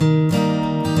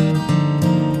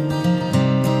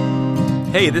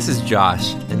Hey, this is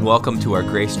Josh, and welcome to our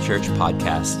Grace Church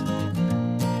podcast.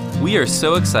 We are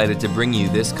so excited to bring you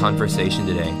this conversation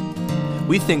today.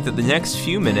 We think that the next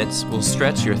few minutes will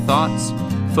stretch your thoughts,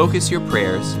 focus your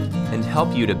prayers, and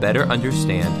help you to better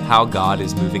understand how God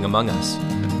is moving among us.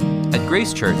 At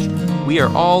Grace Church, we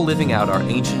are all living out our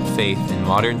ancient faith in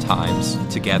modern times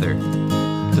together.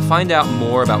 To find out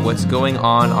more about what's going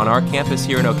on our campus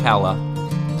here in Ocala,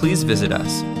 please visit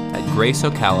us at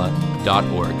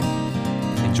graceocala.org.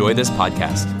 Enjoy this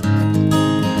podcast.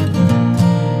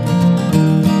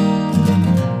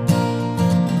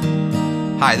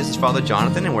 Hi, this is Father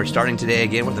Jonathan, and we're starting today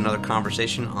again with another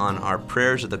conversation on our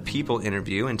Prayers of the People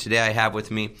interview. And today I have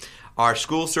with me our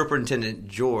school superintendent,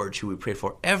 George, who we pray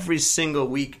for every single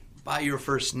week by your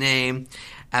first name.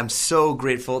 I'm so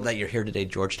grateful that you're here today,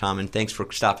 George Tom, and thanks for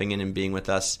stopping in and being with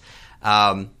us.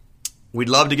 We'd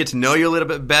love to get to know you a little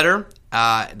bit better.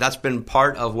 That's been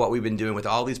part of what we've been doing with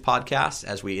all these podcasts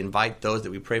as we invite those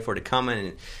that we pray for to come in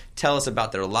and tell us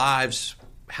about their lives,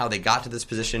 how they got to this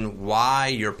position, why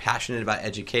you're passionate about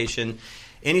education,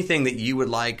 anything that you would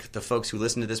like the folks who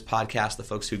listen to this podcast, the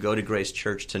folks who go to Grace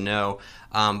Church to know.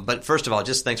 But first of all,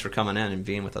 just thanks for coming in and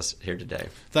being with us here today.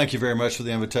 Thank you very much for the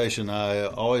invitation. I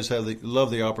always love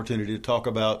the opportunity to talk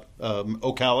about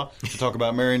Ocala, to talk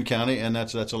about Marion County, and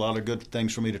that's a lot of good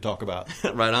things for me to talk about.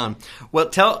 Right on. Well,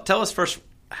 tell us first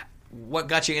what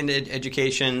got you into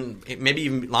education, maybe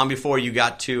even long before you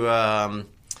got to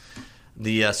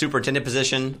the superintendent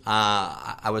position.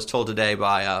 I was told today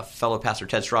by fellow pastor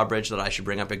Ted Strawbridge that I should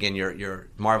bring up again your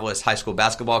marvelous high school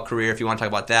basketball career. If you want to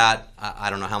talk about that,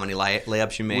 I don't know how many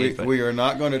layups you made. We are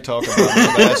not going to talk about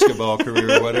my basketball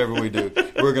career, whatever we do.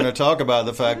 We're going to talk about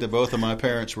the fact that both of my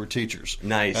parents were teachers.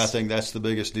 Nice. I think that's the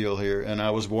biggest deal here. And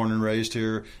I was born and raised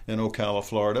here in Ocala,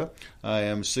 Florida. I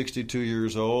am 62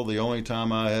 years old. The only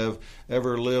time I have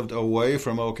ever lived away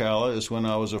from Ocala is when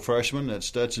I was a freshman at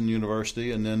Stetson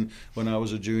University, and then when I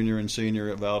was a junior and senior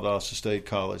at Valdosta State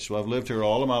College. So I've lived here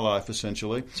all of my life,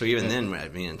 essentially. So even then, I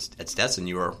mean, at Stetson,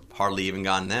 you were hardly even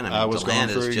gone then. I was gone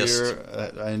for a year.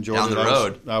 I enjoyed down it. The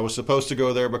road. I was supposed to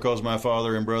go there because my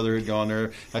father and brother had gone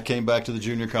there. I came back to the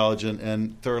junior college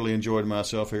and thoroughly enjoyed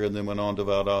myself here, and then went on to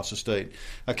Valdosta State.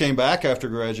 I came back after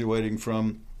graduating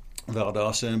from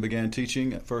Valdosta and began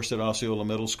teaching first at Osceola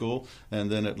Middle School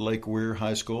and then at Lake Weir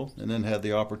High School, and then had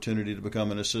the opportunity to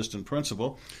become an assistant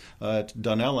principal at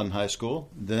Dunellen High School,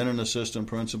 then an assistant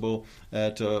principal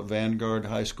at Vanguard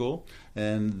High School,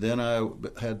 and then I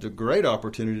had the great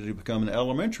opportunity to become an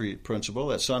elementary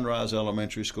principal at Sunrise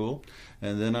Elementary School,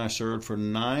 and then I served for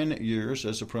 9 years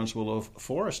as a principal of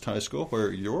Forest High School,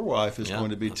 where your wife is going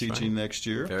to be teaching next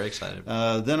year. Very excited.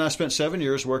 Then I spent 7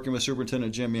 years working with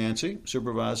Superintendent Jim Yancey,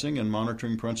 supervising and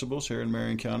monitoring principals here in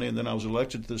Marion County, and then I was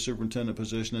elected to the superintendent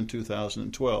position in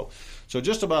 2012. So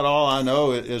just about all I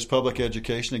know is public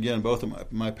education. Again, both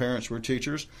of my parents were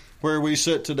teachers. Where we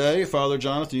sit today, Father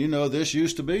Jonathan, you know this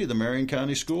used to be the Marion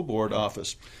County School Board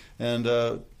office. And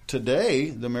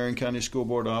today, the Marion County School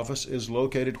Board office is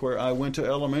located where I went to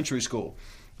elementary school.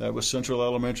 That was Central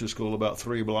Elementary School, about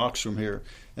 3 blocks from here.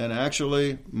 And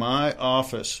actually, my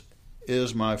office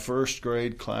is my first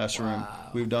grade classroom.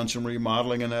 Wow. We've done some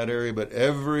remodeling in that area, but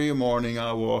every morning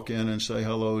I walk in and say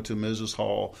hello to Mrs.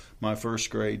 Hall, my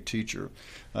first grade teacher.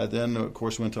 I then, of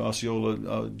course, went to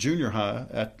Osceola Junior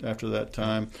High after that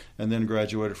time, and then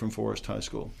graduated from Forest High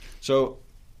School. So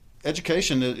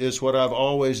education is what I've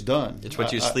always done. It's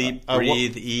what you sleep,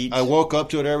 breathe, eat. I woke up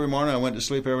to it every morning. I went to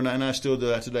sleep every night, and I still do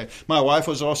that today. My wife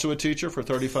was also a teacher for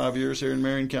 35 years here in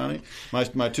Marion County.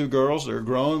 My 2 girls, they're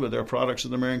grown, but they're products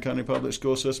of the Marion County public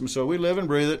school system. So we live and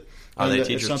breathe it. Are they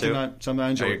teachers something too? Something I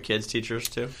enjoy. Are your kids teachers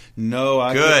too? No.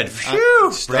 Good.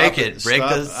 Break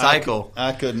the cycle.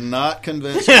 I could not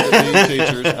convince them to be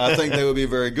teachers. I think they would be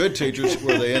very good teachers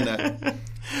were they in that.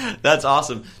 That's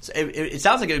awesome. So it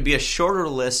sounds like it would be a shorter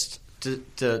list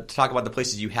to talk about the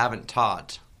places you haven't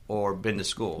taught or been to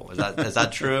school. Is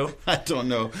that true? I don't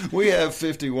know. We have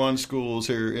 51 schools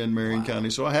here in Marion County,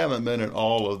 so I haven't been at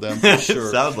all of them for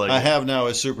sure. Sounds like I have now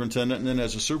as superintendent, and then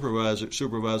as a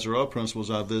supervisor of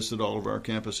principals, I've visited all of our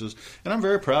campuses, and I'm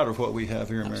very proud of what we have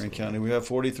here in Marion County. We have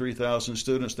 43,000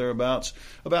 students, thereabouts,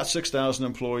 about 6,000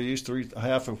 employees,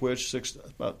 half of which,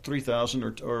 about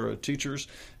 3,000 are teachers,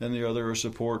 and the other are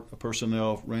support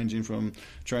personnel ranging from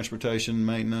transportation,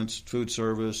 maintenance, food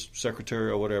service,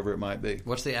 secretarial, whatever it might be.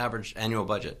 What's the average annual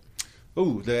budget?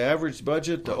 The average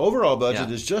budget, the overall budget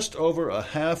Yeah. is just over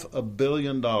 $500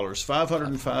 million,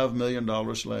 $505 million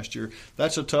last year.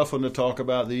 That's a tough one to talk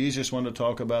about. The easiest one to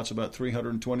talk about is about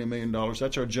 $320 million.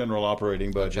 That's our general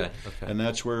operating budget. Okay. And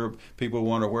that's where people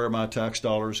wonder where my tax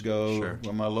dollars go, Sure.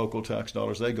 where my local tax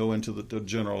dollars, they go into the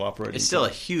general operating. It's still a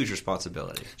huge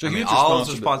responsibility. It's a huge all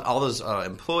responsibility. all those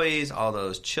employees, all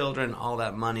those children, all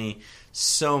that money,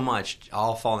 so much,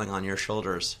 all falling on your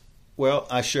shoulders. Well,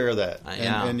 I share that.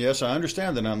 Yeah. And yes, I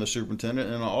understand that I'm the superintendent,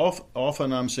 and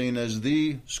often I'm seen as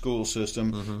the school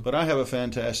system, but I have a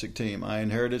fantastic team. I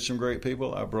inherited some great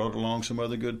people. I brought along some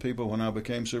other good people when I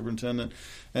became superintendent.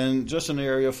 And just in the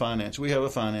area of finance, we have a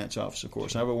finance office, of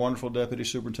course. I have a wonderful deputy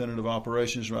superintendent of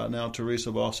operations right now,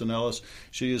 Teresa Boston-Ellis.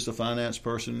 She is the finance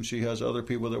person. She has other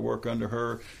people that work under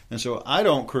her. And so I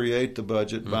don't create the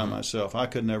budget by myself. I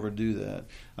could never do that.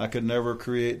 I could never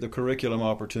create the curriculum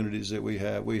opportunities that we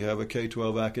have. We have a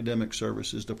K-12 academic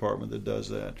services department that does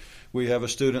that. We have a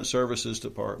student services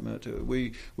department.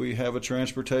 We have a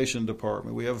transportation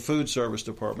department. We have a food service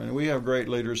department. And we have great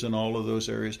leaders in all of those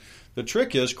areas. The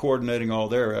trick is coordinating all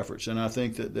their efforts, and I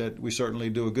think that we certainly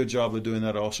do a good job of doing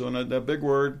that also. And that big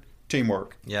word,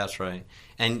 teamwork. Yeah, that's right.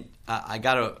 And I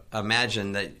got to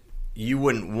imagine that you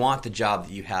wouldn't want the job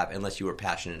that you have unless you were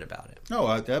passionate about it. No,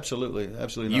 absolutely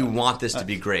not. You want this to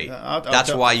be great. I'll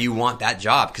That's why you want that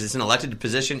job, because it's an elected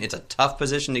position. It's a tough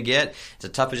position to get. It's a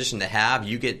tough position to have.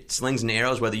 You get slings and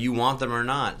arrows whether you want them or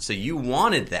not. So you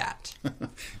wanted that.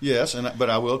 Yes, but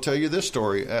I will tell you this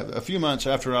story. A few months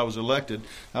after I was elected,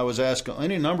 I was asked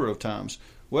any number of times,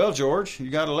 "Well, George, you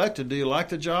got elected. Do you like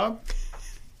the job?"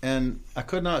 And I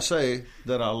could not say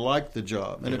that I liked the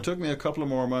job. And it took me a couple of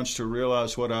more months to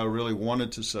realize what I really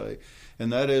wanted to say.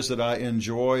 And that is that I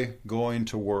enjoy going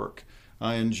to work.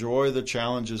 I enjoy the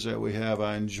challenges that we have.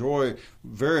 I enjoy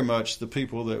very much the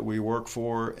people that we work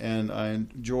for, and I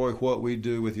enjoy what we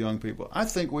do with young people. I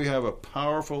think we have a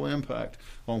powerful impact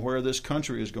on where this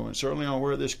country is going, certainly on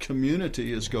where this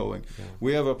community is going. Yeah.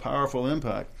 We have a powerful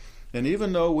impact. And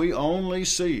even though we only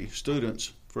see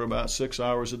students for about 6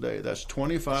 hours a day, that's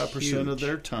 25% of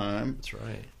their time. That's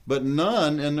right. But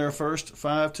none in their first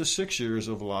 5 to 6 years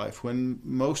of life, when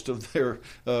most of their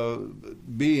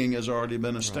being has already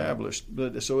been established.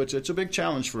 Right. But so it's a big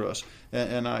challenge for us,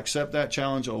 and I accept that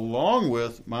challenge along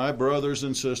with my brothers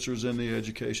and sisters in the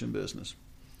education business.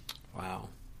 Wow,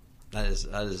 that is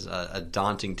a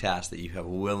daunting task that you have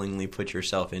willingly put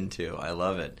yourself into. I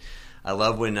love it. I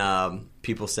love when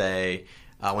people say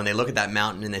when they look at that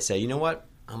mountain and they say, "You know what?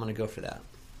 I'm going to go for that.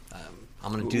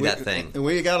 I'm going to do that thing."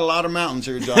 We got a lot of mountains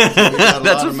here, Jonathan.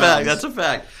 That's a fact. That's a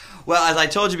fact. Well, as I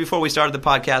told you before we started the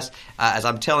podcast, as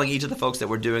I'm telling each of the folks that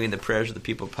we're doing in the Prayers of the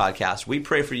People podcast, we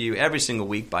pray for you every single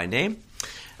week by name.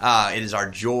 It is our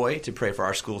joy to pray for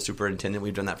our school superintendent.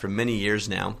 We've done that for many years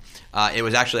now. It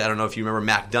was actually, I don't know if you remember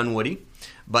Mac Dunwoody,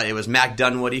 but it was Mac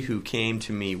Dunwoody who came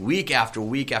to me week after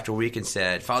week after week and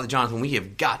said, "Father Jonathan, we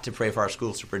have got to pray for our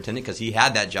school superintendent," because he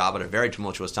had that job at a very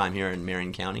tumultuous time here in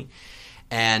Marion County.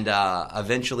 And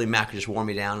eventually Mac just wore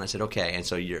me down, and I said, "Okay." And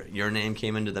so your name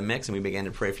came into the mix, and we began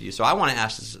to pray for you. So I want to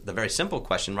ask the very simple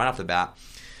question right off the bat.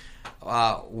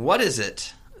 What is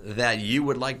it that you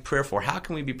would like prayer for? How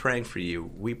can we be praying for you?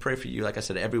 We pray for you, like I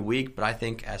said, every week, but I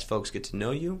think as folks get to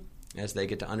know you, as they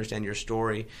get to understand your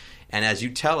story, and as you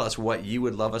tell us what you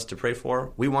would love us to pray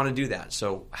for, we want to do that.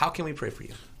 So how can we pray for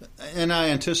you? And I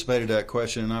anticipated that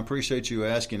question, and I appreciate you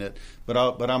asking it, but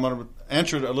I'm going to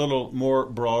answer it a little more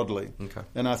broadly. Okay.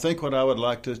 And I think what I would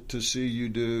like to see you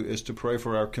do is to pray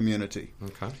for our community.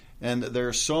 Okay. And there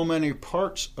are so many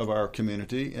parts of our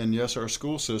community, and yes, our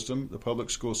school system, the public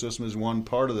school system, is one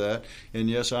part of that, and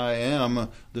yes, I am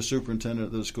the superintendent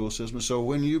of the school system. So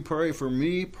when you pray for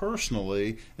me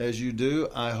personally, as you do,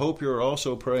 I hope you're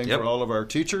also praying for all of our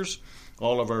teachers,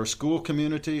 all of our school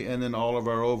community, and then all of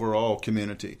our overall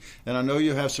community. And I know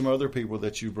you have some other people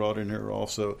that you brought in here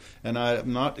also, and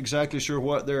I'm not exactly sure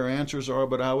what their answers are,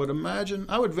 but I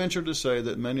would venture to say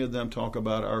that many of them talk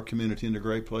about our community and the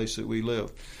great place that we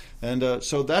live. And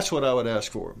so that's what I would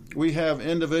ask for. We have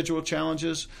individual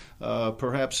challenges,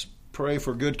 perhaps pray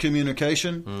for good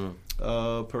communication,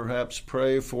 perhaps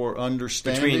pray for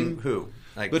understanding. Between who?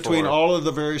 Between all of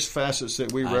the various facets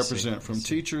that we represent, from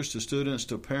teachers to students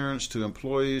to parents to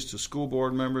employees to school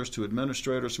board members to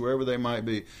administrators, whoever they might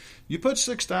be. You put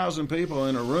 6,000 people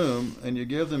in a room and you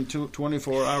give them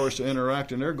 24 hours to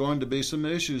interact, and there are going to be some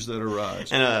issues that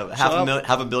arise. And a half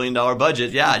 $1 billion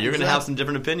budget, you're going to have some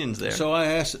different opinions there. So I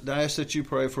ask that you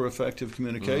pray for effective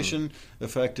communication,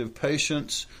 effective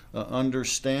patience,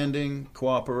 understanding,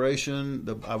 cooperation.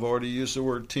 I've already used the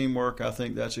word teamwork. I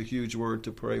think that's a huge word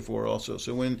to pray for also.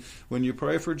 So when you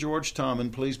pray for George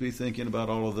Tommen, please be thinking about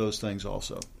all of those things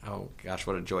also. Oh, gosh,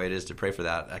 what a joy it is to pray for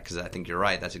that, because I think you're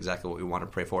right. That's exactly what we want to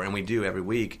pray for, and we do every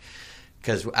week,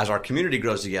 because as our community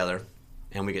grows together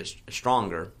and we get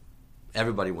stronger,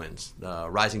 everybody wins. The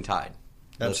rising tide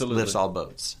lifts all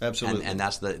boats. Absolutely. And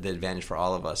that's the advantage for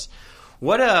all of us.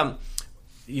 What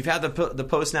you've had the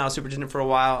post now, superintendent, for a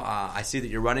while. I see that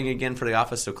you're running again for the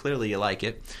office, so clearly you like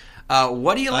it.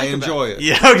 What do you like? I enjoy it.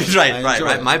 Yeah,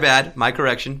 right. My bad. My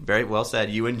correction. Very well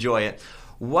said. You enjoy it.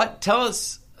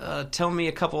 Tell me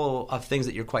a couple of things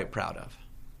that you're quite proud of.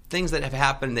 Things that have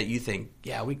happened that you think,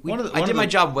 I did my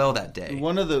job well that day.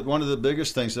 One of the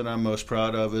biggest things that I'm most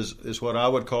proud of is what I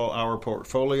would call our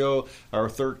portfolio, our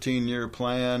 13-year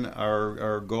plan,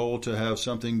 our goal to have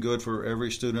something good for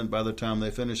every student by the time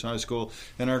they finish high school,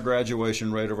 and our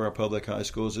graduation rate of our public high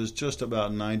schools is just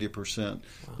about 90%.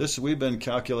 Wow. We've been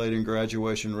calculating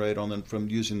graduation rate from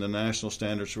using the national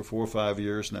standards for 4 or 5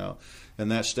 years now, and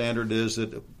that standard is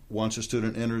that once a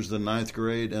student enters the 9th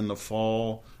grade in the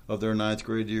fall of their 9th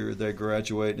grade year, they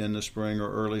graduate in the spring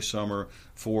or early summer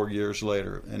 4 years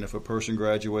later. And if a person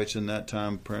graduates in that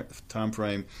time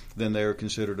frame, then they are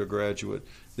considered a graduate.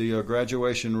 The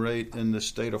graduation rate in the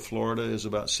state of Florida is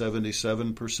about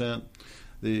 77%.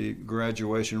 The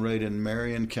graduation rate in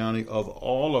Marion County of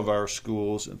all of our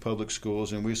schools and public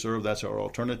schools, and we serve, that's our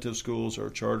alternative schools, our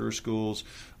charter schools,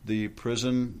 the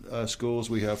prison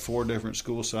schools. We have 4 different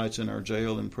school sites in our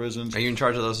jail and prisons. Are you in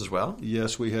charge of those as well?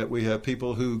 Yes, we have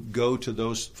people who go to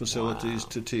those facilities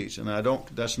to teach, and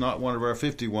that's not one of our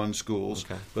 51 schools,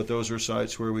 but those are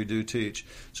sites where we do teach.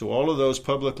 So all of those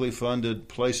publicly funded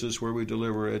places where we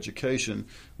deliver education,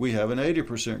 we have an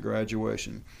 80%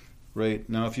 graduation rate.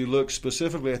 Now, if you look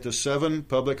specifically at the 7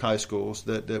 public high schools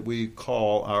that we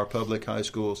call our public high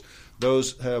schools,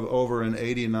 those have over an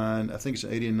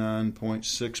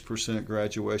 89.6%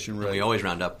 graduation rate. And we always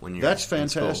round up when you're That's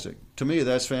fantastic. To me,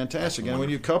 that's fantastic. And when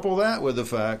you couple that with the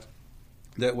fact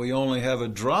that we only have a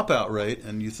dropout rate,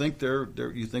 and you think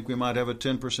we might have a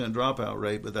 10% dropout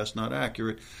rate, but that's not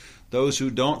accurate. Those who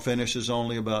don't finish is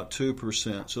only about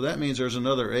 2%. So that means there's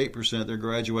another 8% that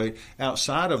graduate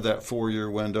outside of that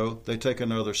 4-year window. They take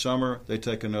another summer, they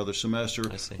take another semester,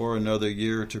 or another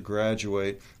year to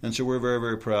graduate. And so we're very,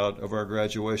 very proud of our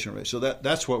graduation rate. So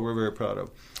that's what we're very proud of.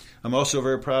 I'm also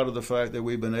very proud of the fact that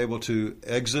we've been able to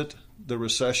exit the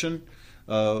recession,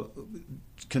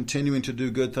 continuing to do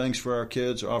good things for our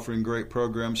kids, offering great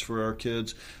programs for our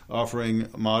kids, offering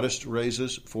modest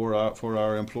raises for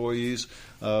our employees.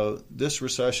 This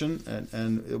recession,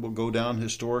 and it will go down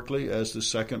historically as the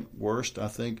second worst, I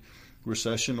think,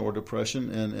 recession or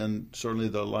depression and certainly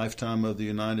the lifetime of the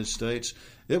United States.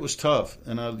 It was tough.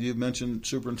 And you mentioned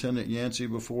Superintendent Yancey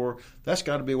before. That's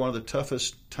got to be one of the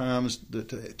toughest times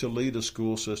to lead a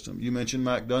school system. You mentioned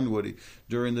Mac Dunwoody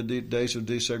during the days of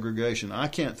desegregation. I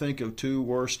can't think of 2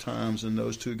 worse times than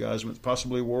those 2 guys went,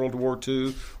 possibly World War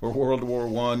II or World War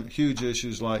I, huge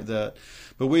issues like that.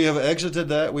 But we have exited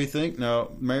that, we think.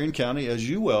 Now, Marion County, as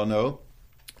you well know,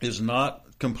 is not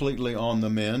completely on the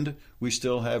mend. We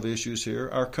still have issues here.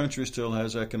 Our country still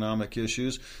has economic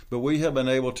issues, but we have been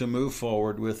able to move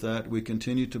forward with that. We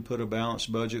continue to put a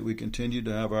balanced budget. We continue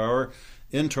to have our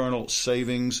internal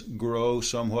savings grow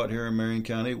somewhat here in Marion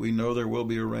County. We know there will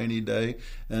be a rainy day,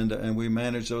 and we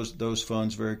manage those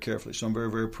funds very carefully. So I'm very,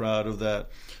 very proud of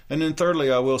that. And then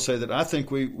thirdly, I will say that I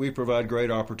think we provide great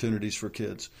opportunities for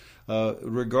kids.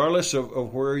 Regardless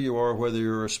of where you are, whether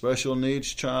you're a special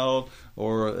needs child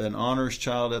or an honors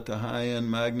child at the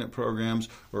high-end magnet programs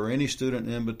or any student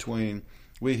in between,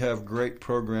 we have great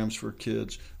programs for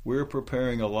kids. We're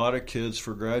preparing a lot of kids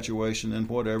for graduation and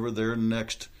whatever their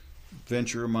next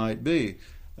venture might be.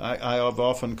 I have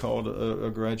often called a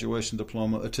graduation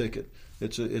diploma a ticket.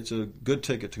 It's a good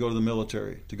ticket to go to the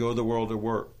military, to go to the world of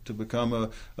work, to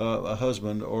become a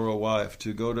husband or a wife,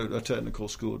 to go to a technical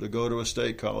school, to go to a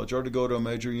state college, or to go to a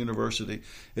major university.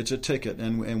 It's a ticket,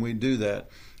 and we do that.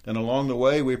 And along the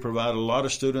way, we provide a lot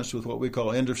of students with what we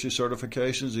call industry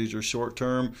certifications. These are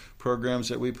short-term programs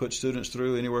that we put students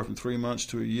through anywhere from 3 months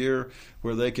to a year,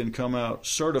 where they can come out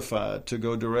certified to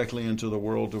go directly into the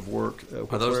world of work.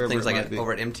 Are those things like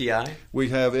over at MTI? We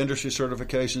have industry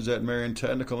certifications at Marion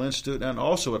Technical Institute and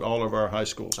also at all of our high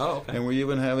schools. Oh, okay. And we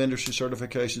even have industry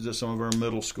certifications at some of our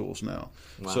middle schools now.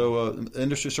 Wow. So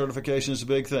industry certification is a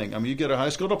big thing. I mean, you get a high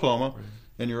school diploma,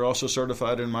 and you're also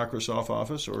certified in Microsoft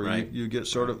Office, or you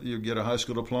get a high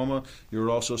school diploma. You're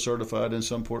also certified in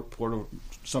some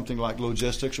something like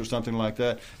logistics or something like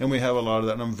that. And we have a lot of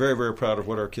that, and I'm very, very proud of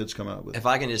what our kids come out with. If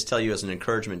I can just tell you as an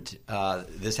encouragement,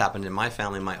 this happened in my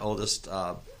family. My oldest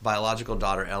biological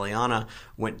daughter, Eliana,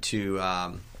 went to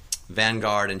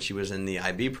Vanguard, and she was in the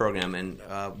IB program. And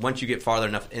once you get farther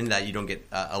enough in that, you don't get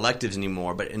electives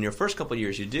anymore. But in your first couple of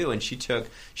years, you do. And she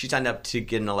signed up to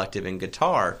get an elective in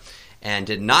guitar and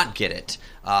did not get it.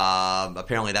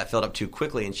 Apparently that filled up too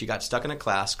quickly, and she got stuck in a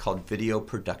class called video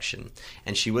production.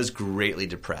 And she was greatly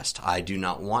depressed. I do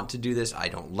not want to do this. I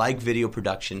don't like video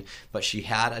production. But she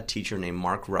had a teacher named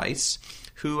Mark Rice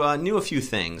who knew a few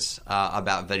things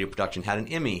about video production, had an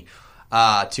Emmy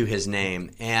to his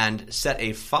name, and set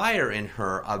a fire in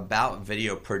her about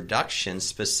video production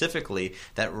specifically,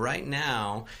 that right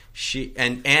now she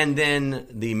and then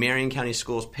the Marion County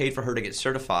Schools paid for her to get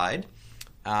certified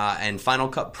and Final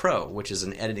Cut Pro, which is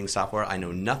an editing software. I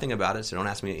know nothing about it, so don't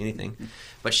ask me anything.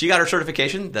 But she got her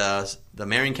certification. The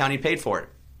Marion County paid for it,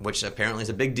 which apparently is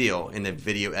a big deal in the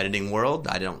video editing world.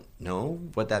 I don't know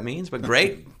what that means, but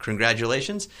great.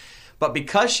 Congratulations. But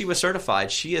because she was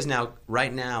certified, she is now,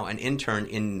 right now, an intern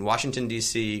in Washington,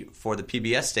 D.C. for the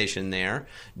PBS station there,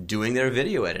 doing their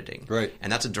video editing. Right.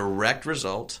 And that's a direct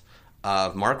result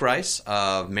of Mark Rice,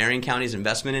 of Marion County's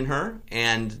investment in her,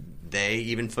 and they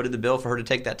even footed the bill for her to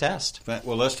take that test.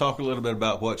 Well, let's talk a little bit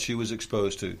about what she was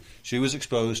exposed to. She was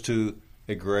exposed to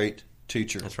a great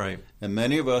teacher. That's right. And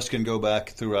many of us can go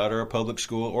back throughout our public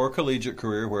school or collegiate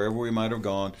career, wherever we might have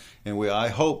gone, and I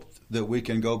hope that we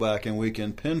can go back and we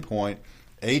can pinpoint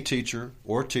a teacher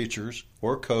or teachers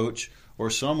or coach or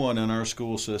someone in our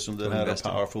school system that had a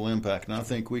powerful impact. And I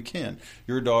think we can.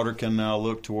 Your daughter can now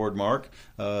look toward Mark,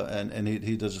 and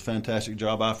he does a fantastic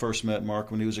job. I first met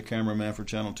Mark when he was a cameraman for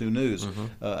Channel 2 News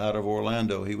out of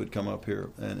Orlando. He would come up here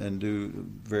and do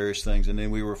various things. And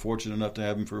then we were fortunate enough to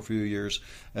have him for a few years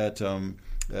at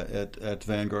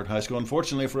Vanguard High School.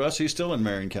 Unfortunately for us, he's still in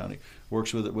Marion County,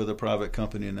 works with a private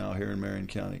company now here in Marion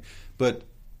County. But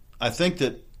I think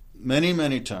that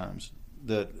many times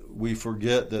that we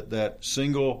forget that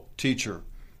single teacher,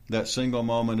 that single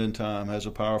moment in time has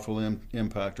a powerful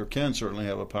impact, or can certainly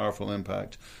have a powerful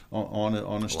impact on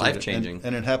a student. Life-changing.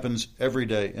 And it happens every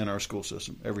day in our school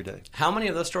system, every day. How many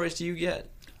of those stories do you get?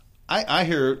 I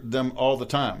hear them all the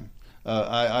time.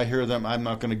 I hear them. I'm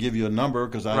not going to give you a number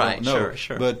because I don't know.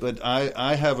 Sure. But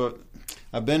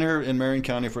I've been here in Marion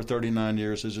County for 39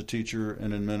 years as a teacher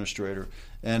and administrator,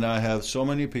 and I have so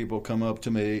many people come up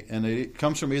to me, and it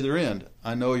comes from either end.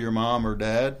 I know your mom or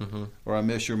dad, or I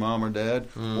miss your mom or dad,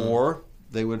 or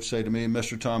they would say to me,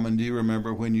 Mr. Tomlin, do you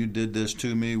remember when you did this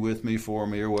to me, with me, for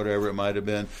me, or whatever it might have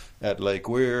been at Lake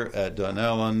Weir, at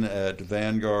Dunellen, at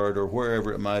Vanguard, or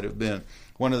wherever it might have been.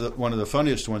 One of the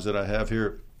funniest ones that I have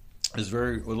here is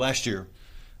last year.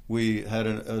 We had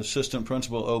an assistant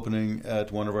principal opening at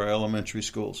one of our elementary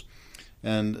schools.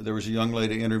 And there was a young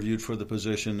lady interviewed for the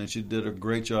position, and she did a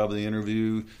great job of the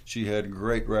interview. She had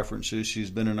great references. She's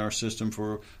been in our system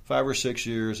for 5 or 6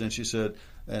 years, and she said,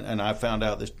 and I found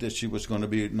out that she was going to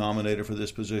be nominated for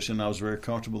this position. I was very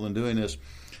comfortable in doing this.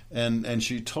 And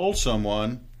she told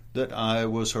someone that I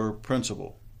was her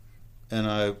principal.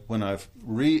 And when I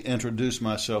reintroduced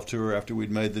myself to her after we'd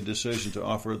made the decision to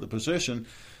offer her the position,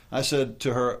 I said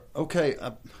to her, okay,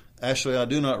 Ashley, I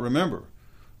do not remember.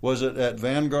 Was it at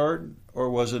Vanguard or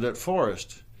was it at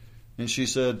Forest? And she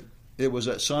said, it was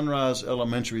at Sunrise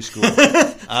Elementary School.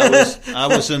 I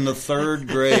was in the 3rd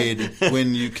grade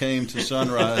when you came to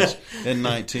Sunrise in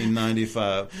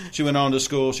 1995. She went on to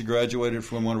school. She graduated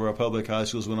from one of our public high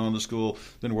schools, went on to school,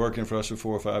 been working for us for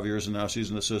 4 or 5 years, and now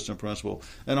she's an assistant principal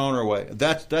and on her way.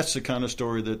 That's the kind of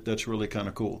story that's really kind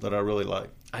of cool, that I really like.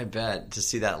 I bet, to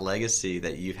see that legacy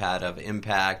that you've had of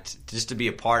impact, just to be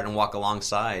a part and walk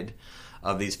alongside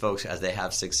of these folks as they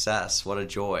have success. What a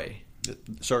joy. It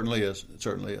certainly is. It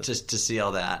certainly is. Just to see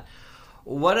all that.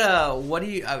 What do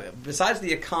you, besides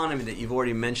the economy that you've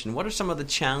already mentioned, what are some of the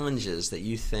challenges that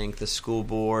you think the school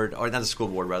board, or not the school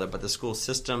board rather, but the school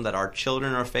system that our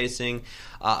children are facing?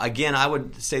 Again, I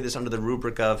would say this under the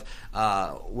rubric of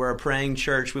we're a praying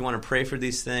church. We want to pray for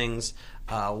these things.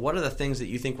 What are the things that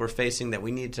you think we're facing that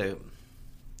we need to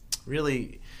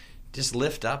really just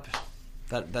lift up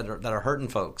that are hurting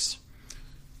folks?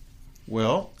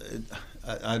 Well,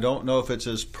 I don't know if it's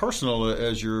as personal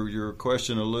as your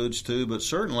question alludes to, but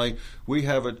certainly we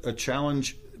have a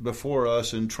challenge before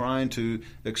us in trying to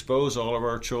expose all of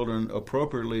our children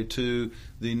appropriately to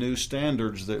the new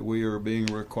standards that we are being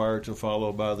required to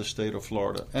follow by the state of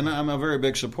Florida. And I'm a very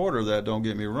big supporter of that, don't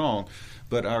get me wrong,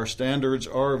 but our standards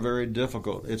are very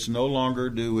difficult. It's no longer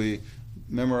do we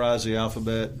memorize the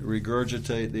alphabet,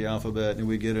 regurgitate the alphabet, and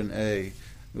we get an A.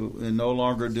 And no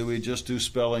longer do we just do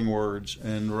spelling words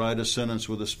and write a sentence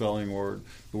with a spelling word.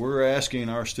 But we're asking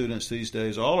our students these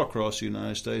days all across the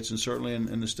United States, and certainly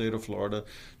in the state of Florida,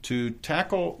 to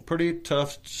tackle pretty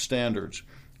tough standards.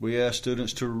 We ask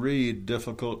students to read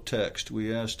difficult text.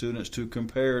 We ask students to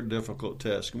compare difficult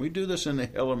text. And we do this in the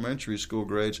elementary school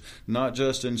grades, not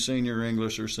just in senior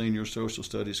English or senior social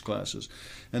studies classes.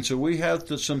 And so we have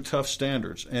some tough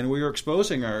standards. And we are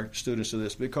exposing our students to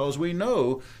this because we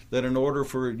know that in order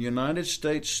for United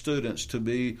States students to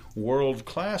be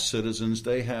world-class citizens,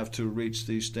 they have to reach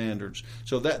these standards.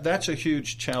 So that's a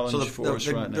huge challenge for us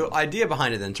right now. The idea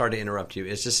behind it, then, sorry to interrupt you,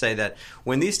 is to say that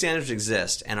when these standards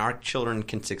exist and our children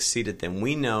can succeed at them,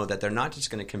 we know that they're not just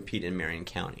going to compete in Marion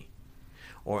County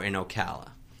or in Ocala,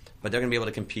 but they're going to be able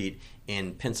to compete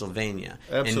in Pennsylvania,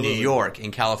 Absolutely. in New York,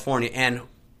 in California, and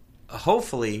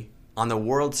hopefully on the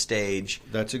world stage.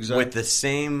 That's exactly with the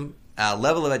same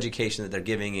level of education that they're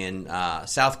giving in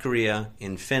South Korea,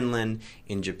 in Finland,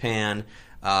 in Japan.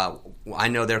 I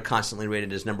know they're constantly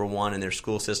rated as number one in their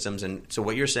school systems, and so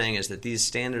what you're saying is that these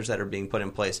standards that are being put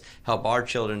in place help our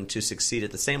children to succeed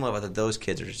at the same level that those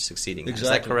kids are succeeding at.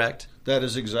 Exactly. Is that correct? That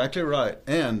is exactly right.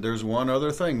 And there's one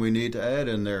other thing we need to add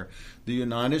in there. The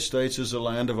United States is a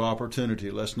land of opportunity.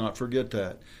 Let's not forget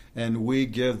that. And we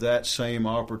give that same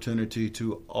opportunity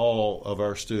to all of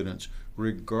our students,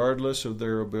 regardless of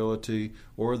their ability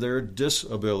or their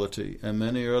disability. And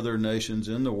many other nations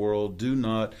in the world do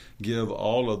not give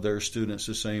all of their students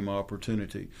the same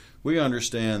opportunity. We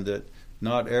understand that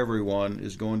not everyone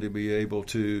is going to be able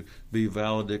to be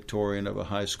valedictorian of a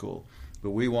high school,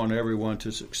 but we want everyone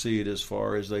to succeed as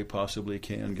far as they possibly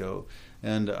can go.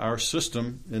 And our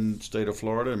system in the state of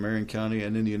Florida, in Marion County,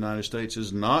 and in the United States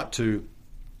is not to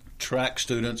track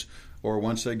students, or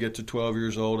once they get to 12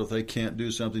 years old, if they can't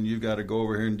do something, you've got to go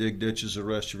over here and dig ditches the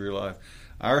rest of your life.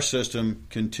 Our system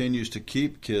continues to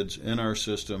keep kids in our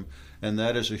system, and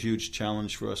that is a huge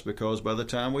challenge for us because by the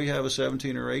time we have a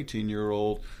 17 or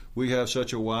 18-year-old, we have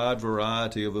such a wide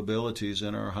variety of abilities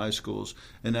in our high schools,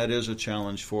 and that is a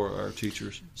challenge for our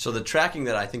teachers. So the tracking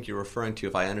that I think you're referring to,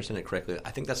 if I understand it correctly,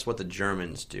 I think that's what the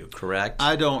Germans do, correct?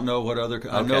 I don't know what other...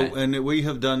 I know, and we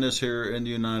have done this here in the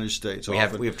United States. We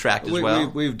have tracked as well?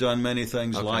 We've done many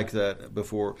things like that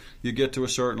before. You get to a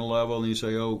certain level and you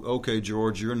say, oh, okay,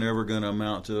 George, you're never going to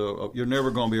amount to... You're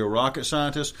never going to be a rocket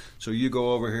scientist, so you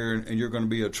go over here and you're going to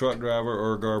be a truck driver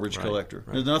or a garbage collector.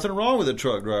 Right. There's nothing wrong with a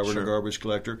truck driver and a garbage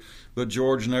collector, but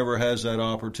George never has that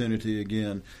opportunity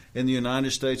again. In the United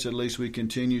States, at least, we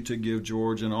continue to give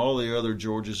George and all the other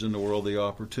Georges in the world the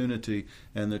opportunity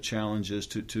and the challenges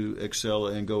to excel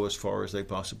and go as far as they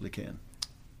possibly can.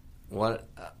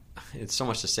 It's so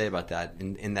much to say about that.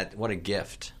 In that, what a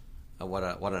gift. What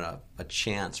a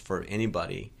chance for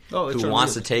anybody who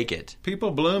wants to take it. People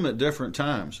bloom at different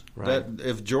times. Right. That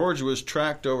if George was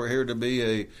tracked over here to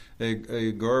be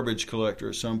a garbage collector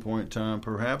at some point in time,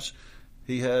 perhaps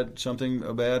he had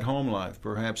a bad home life.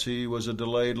 Perhaps he was a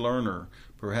delayed learner.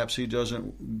 Perhaps he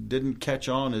didn't catch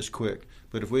on as quick.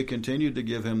 But if we continue to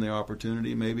give him the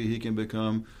opportunity, maybe he can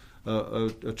become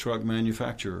a truck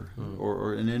manufacturer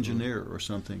or an engineer or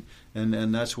something.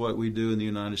 And that's what we do in the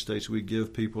United States. We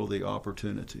give people the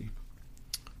opportunity.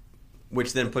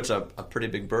 Which then puts a pretty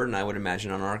big burden, I would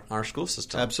imagine, on our school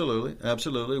system. Absolutely.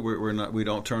 We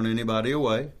don't turn anybody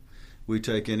away. We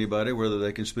take anybody, whether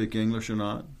they can speak English or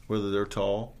not, whether they're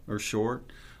tall or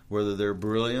short, whether they're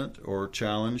brilliant or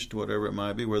challenged, whatever it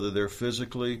might be, whether they're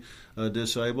physically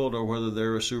disabled or whether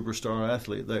they're a superstar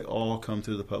athlete. They all come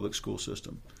through the public school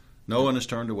system. No one is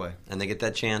turned away. And they get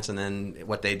that chance, and then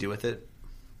what they do with it,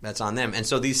 that's on them. And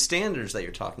so these standards that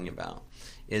you're talking about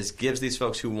gives these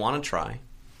folks who want to try,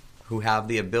 who have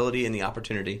the ability and the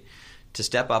opportunity to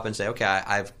step up and say, okay,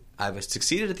 I've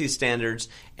succeeded at these standards,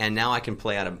 and now I can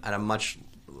play at a much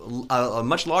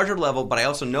larger level, but I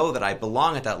also know that I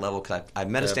belong at that level because I've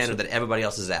met a standard that everybody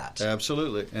else is at.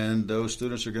 Absolutely. And those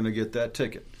students are going to get that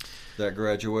ticket, that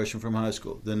graduation from high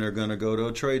school. Then they're going to go to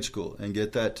a trade school and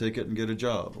get that ticket and get a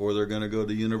job. Or they're going to go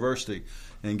to university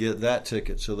and get that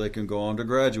ticket so they can go on to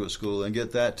graduate school and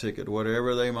get that ticket,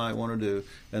 whatever they might want to do.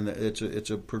 And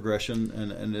it's a progression,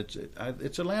 and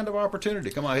it's a land of opportunity.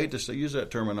 Come on, I hate to use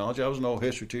that terminology. I was an old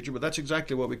history teacher, but that's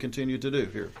exactly what we continue to do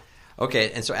here.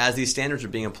 Okay, and so as these standards are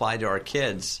being applied to our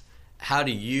kids, how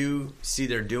do you see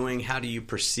they're doing? How do you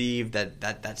perceive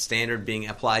that standard being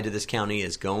applied to this county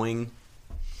is going?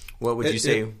 What would you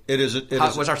say?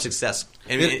 What's our success?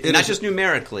 Not just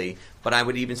numerically, but I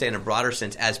would even say in a broader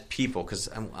sense as people, because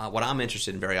what I'm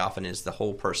interested in very often is the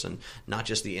whole person, not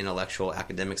just the intellectual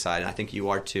academic side. And I think you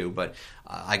are too, but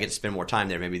I get to spend more time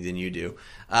there maybe than you do.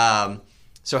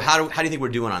 So how do you think we're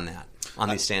doing on that, on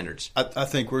these standards? I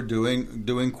think we're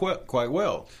doing quite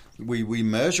well. We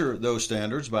measure those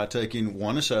standards by taking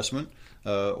one assessment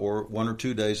or 1 or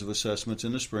 2 days of assessments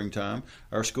in the springtime.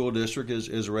 Our school district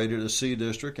is rated a C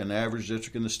district, an average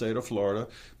district in the state of Florida.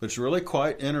 But it's really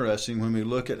quite interesting when we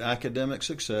look at academic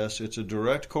success. It's a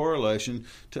direct correlation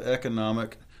to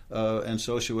economic and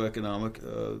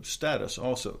socioeconomic status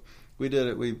also. We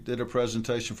did a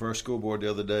presentation for our school board the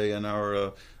other day, and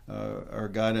our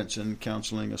guidance and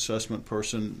counseling assessment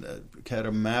person had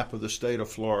a map of the state of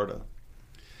Florida.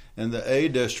 And the A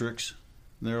districts,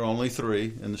 there are only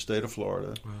 3 in the state of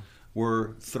Florida, wow,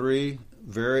 were 3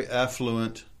 very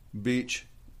affluent beach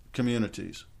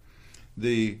communities.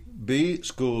 The B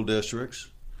school districts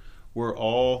were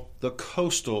all the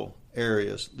coastal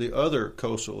areas, the other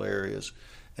coastal areas.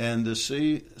 And the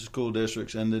C school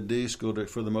districts and the D school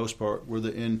districts, for the most part, were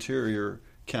the interior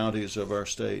counties of our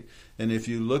state. And if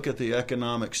you look at the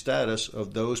economic status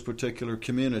of those particular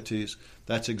communities,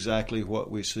 that's exactly what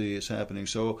we see is happening.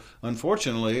 So,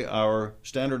 unfortunately, our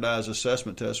standardized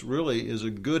assessment test really is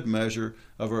a good measure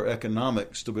of our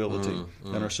economic stability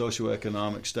and our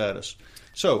socioeconomic status.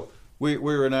 So,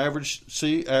 we're an average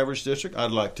C, average district.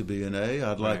 I'd like to be an A.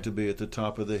 I'd like to be at the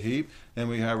top of the heap. And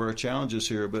we have our challenges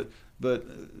here. But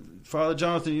Father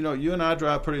Jonathan, you and I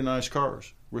drive pretty nice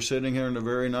cars. We're sitting here in a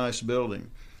very nice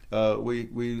building.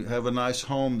 We have a nice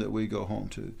home that we go home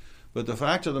to. But the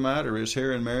fact of the matter is,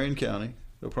 here in Marion County,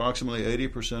 approximately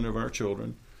 80% of our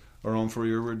children are on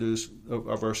free or reduced,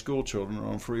 of our school children are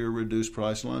on free or reduced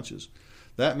price lunches.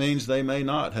 That means they may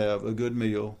not have a good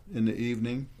meal in the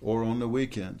evening or on the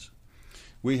weekends.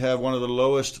 We have one of the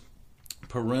lowest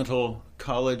parental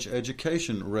college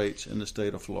education rates in the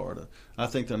state of Florida. I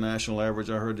think the national average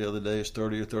I heard the other day is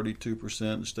 30 or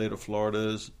 32%. The state of Florida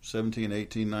is 17,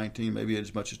 18, 19, maybe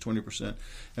as much as 20%.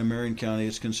 And Marion County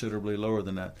is considerably lower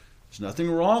than that. There's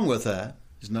nothing wrong with that.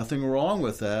 There's nothing wrong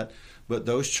with that. But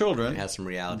those children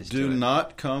do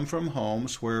not come from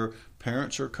homes where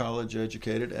parents are college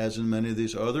educated, as in many of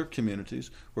these other communities,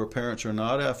 where parents are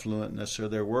not affluent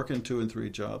necessarily. They're working 2 and 3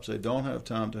 jobs. They don't have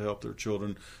time to help their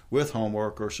children with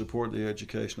homework or support the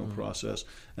educational process.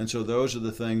 And so those are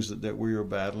the things that we are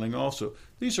battling also.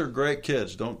 These are great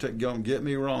kids. Don't get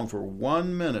me wrong for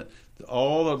 1 minute.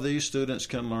 All of these students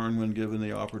can learn when given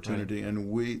the opportunity, and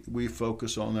we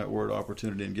focus on that word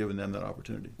opportunity and giving them that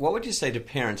opportunity. What would you say to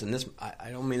parents, and this,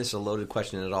 I don't mean this is a loaded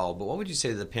question at all, but what would you say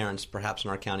to the parents perhaps in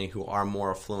our county who are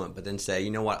more affluent but then say, you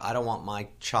know what, I don't want my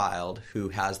child who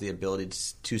has the ability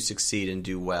to succeed and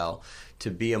do well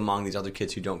to be among these other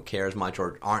kids who don't care as much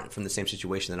or aren't from the same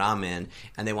situation that I'm in,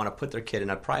 and they want to put their kid in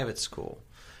a private school?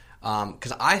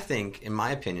 Because I think, in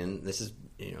my opinion, this is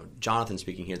Jonathan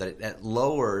speaking here, that it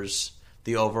lowers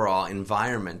the overall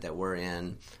environment that we're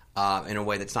in a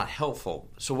way that's not helpful.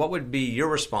 So what would be your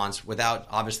response without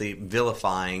obviously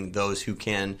vilifying those who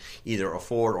can either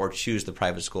afford or choose the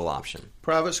private school option?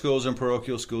 Private schools and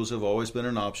parochial schools have always been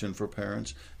an option for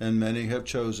parents, and many have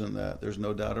chosen that. There's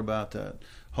no doubt about that.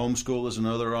 Homeschool is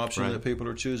another option that people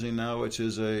are choosing now, which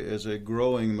is a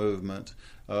growing movement.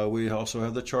 We also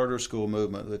have the charter school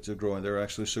movement that's growing. They're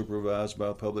actually supervised by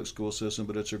a public school system,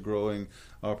 but it's a growing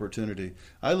opportunity.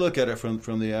 I look at it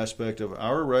from the aspect of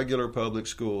our regular public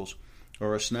schools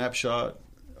are a snapshot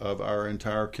of our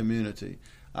entire community.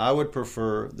 I would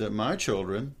prefer that my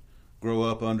children grow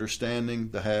up understanding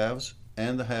the haves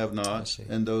and the have-nots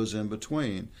and those in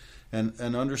between. And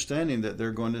understanding that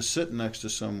they're going to sit next to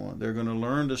someone. They're going to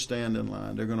learn to stand in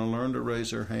line. They're going to learn to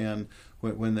raise their hand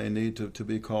when they need to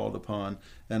be called upon.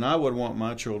 And I would want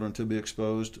my children to be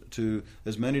exposed to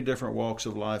as many different walks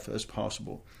of life as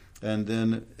possible, and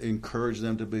then encourage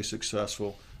them to be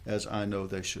successful as I know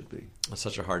they should be. It's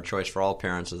such a hard choice for all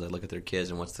parents as they look at their kids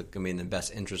and what's in the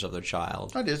best interest of their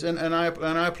child. It is, and I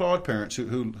applaud parents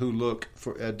who look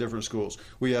at different schools.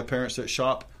 We have parents that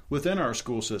shop within our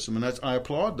school system, and I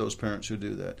applaud those parents who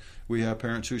do that. We have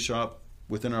parents who shop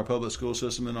within our public school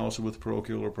system and also with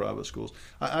parochial or private schools.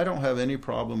 I don't have any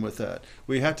problem with that.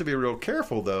 We have to be real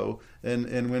careful, though,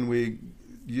 and when we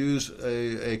use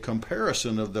a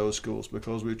comparison of those schools,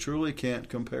 because we truly can't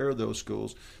compare those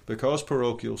schools, because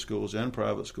parochial schools and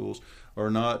private schools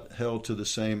are not held to the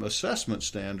same assessment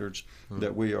standards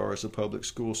that we are as a public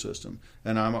school system.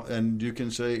 And you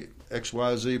can say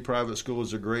XYZ private school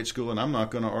is a great school, and I'm not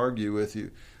going to argue with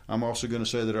you. I'm also going to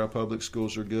say that our public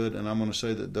schools are good, and I'm going to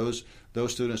say that those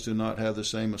students do not have the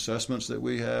same assessments that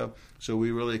we have. So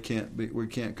we really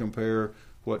can't compare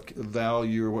what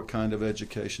value or what kind of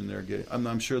education they're getting.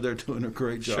 I'm sure they're doing a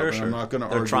great job. Sure. I'm not going to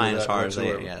argue they're trying that as hard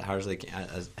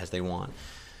as they want.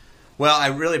 Well, I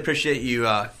really appreciate you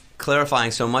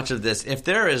clarifying so much of this. If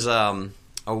there is a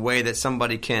way that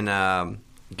somebody can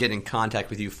get in contact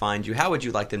with you, find you, how would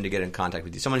you like them to get in contact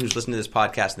with you? Someone who's listening to this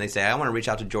podcast and they say, I want to reach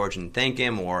out to George and thank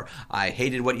him, or I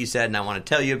hated what you said and I want to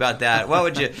tell you about that. What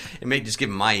would you? It may just give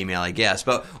them my email, I guess.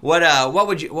 But how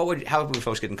would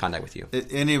folks get in contact with you?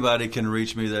 Anybody can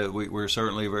reach me. That we're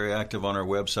certainly very active on our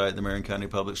website. The Marion County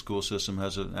Public School System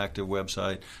has an active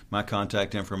website. My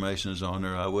contact information is on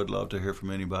there. I would love to hear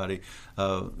from anybody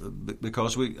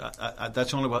because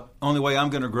that's the only way I'm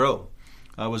going to grow.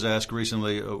 I was asked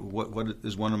recently what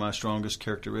is one of my strongest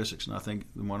characteristics, and I think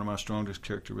one of my strongest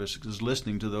characteristics is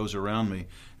listening to those around me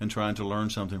and trying to learn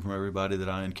something from everybody that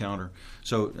I encounter.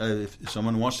 So if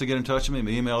someone wants to get in touch with me,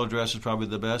 my email address is probably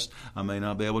the best. I may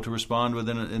not be able to respond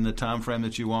in the time frame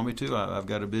that you want me to. I've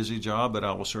got a busy job, but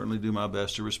I will certainly do my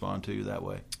best to respond to you that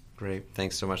way. Great.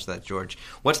 Thanks so much for that, George.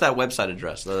 What's that website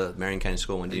address, the Marion County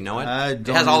School one? Do you know it? It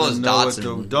has all those dots.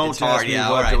 Don't it's hard. Me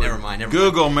all right, never mind.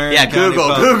 Google Marion County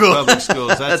Public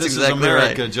Schools. That's this exactly is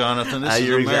America, right. Jonathan. This is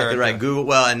you're America. Exactly right. Google.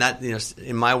 Well, and that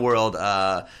in my world,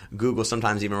 Google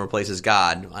sometimes even replaces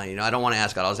God. I don't want to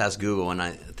ask God. I'll just ask Google, and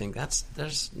I think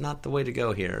there's not the way to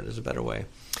go here. There's a better way.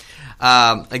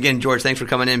 Again, George, thanks for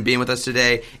coming in, being with us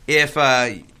today. If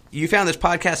you found this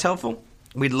podcast helpful,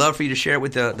 we'd love for you to share it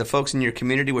with the folks in your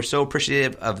community. We're so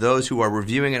appreciative of those who are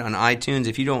reviewing it on iTunes.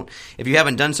 If you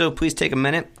haven't done so, please take a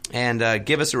minute and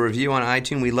give us a review on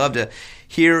iTunes. We love to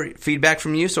hear feedback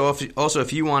from you. So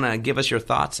if you want to give us your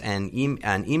thoughts and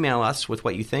email us with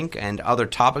what you think and other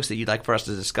topics that you'd like for us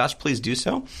to discuss, please do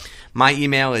so. My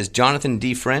email is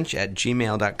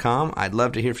jonathndfrench@gmail.com. I'd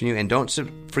love to hear from you. And don't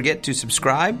forget to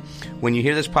subscribe when you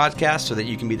hear this podcast so that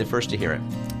you can be the first to hear it.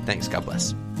 Thanks. God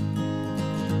bless.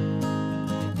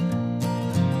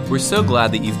 We're so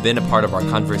glad that you've been a part of our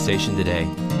conversation today.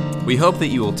 We hope that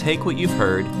you will take what you've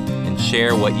heard and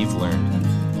share what you've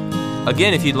learned.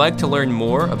 Again, if you'd like to learn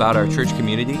more about our church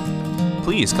community,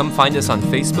 please come find us on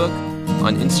Facebook,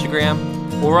 on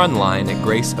Instagram, or online at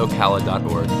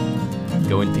graceocala.org.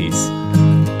 Go in peace.